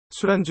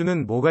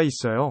술안주는 뭐가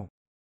있어요?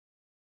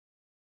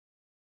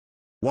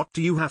 What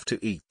do you have to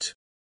eat?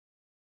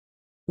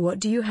 What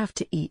do you have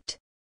to eat?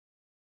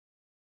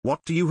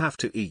 What do you have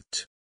to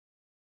eat?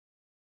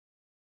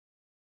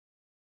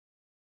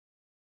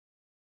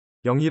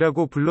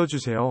 영희라고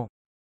불러주세요.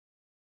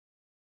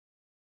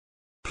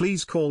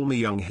 Please call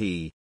me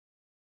Young-hee.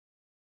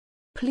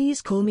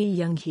 Please call me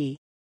Young-hee.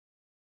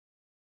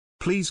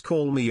 Please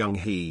call me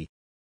Young-hee.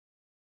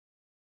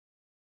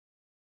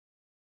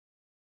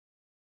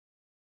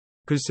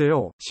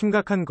 글쎄요,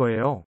 심각한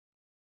거예요.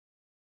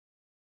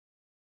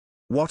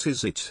 What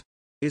is it?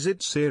 Is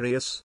it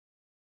serious?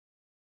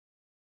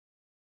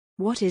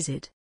 What is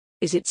it?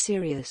 Is it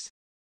serious?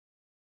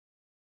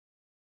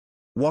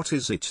 What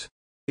is it?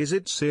 Is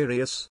it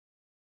serious?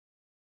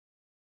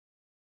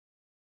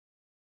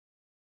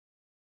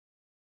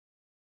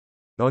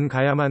 넌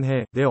가야만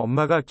해. 내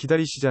엄마가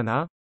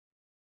기다리시잖아.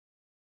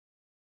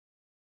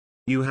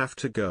 You have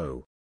to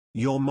go.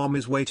 Your mom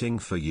is waiting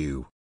for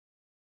you.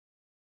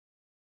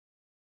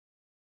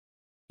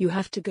 You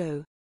have to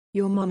go.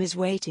 Your mom is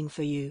waiting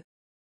for you.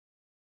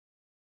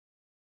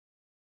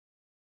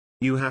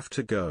 You have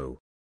to go.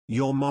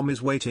 Your mom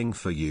is waiting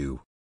for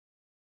you.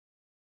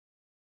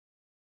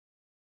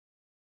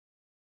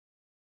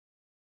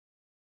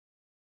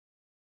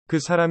 그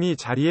사람이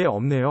자리에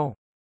없네요.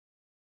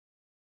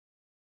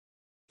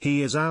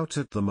 He is out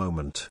at the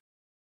moment.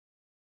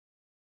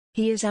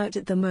 He is out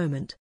at the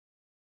moment.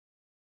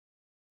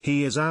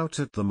 He is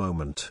out at the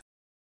moment.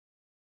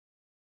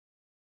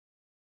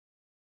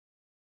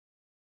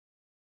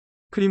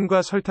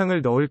 크림과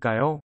설탕을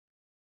넣을까요?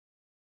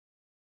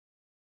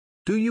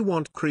 Do you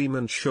want cream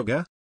and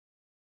sugar?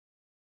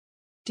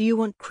 Do you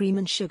want cream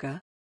and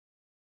sugar?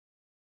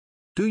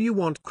 Do you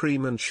want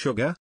cream and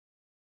sugar?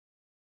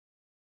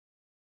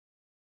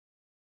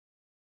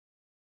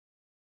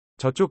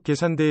 저쪽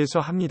계산대에서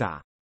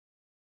합니다.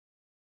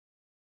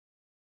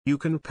 You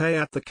can pay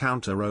at the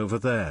counter over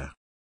there.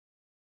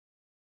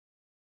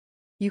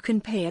 You can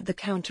pay at the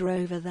counter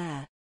over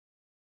there.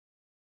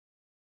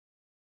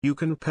 You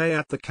can pay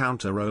at the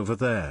counter over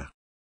there.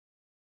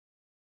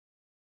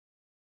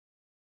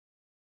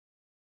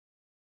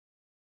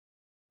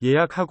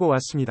 예약하고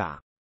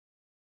왔습니다.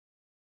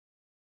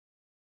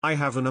 I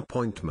have an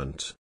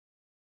appointment.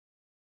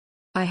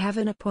 I have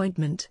an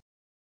appointment.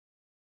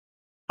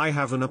 I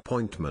have an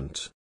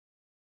appointment.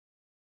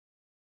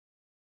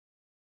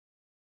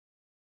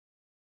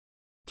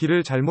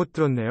 길을 잘못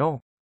들었네요.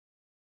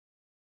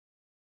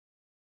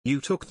 You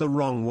took the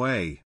wrong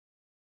way.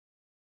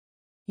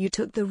 You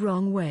took the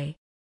wrong way.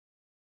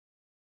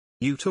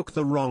 You took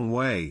the wrong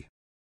way.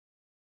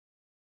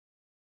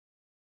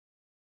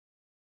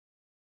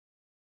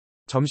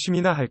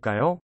 점심이나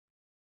할까요?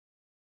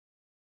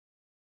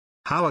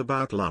 How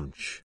about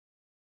lunch?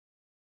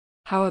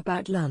 How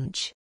about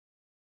lunch?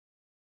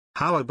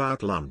 How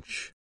about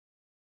lunch?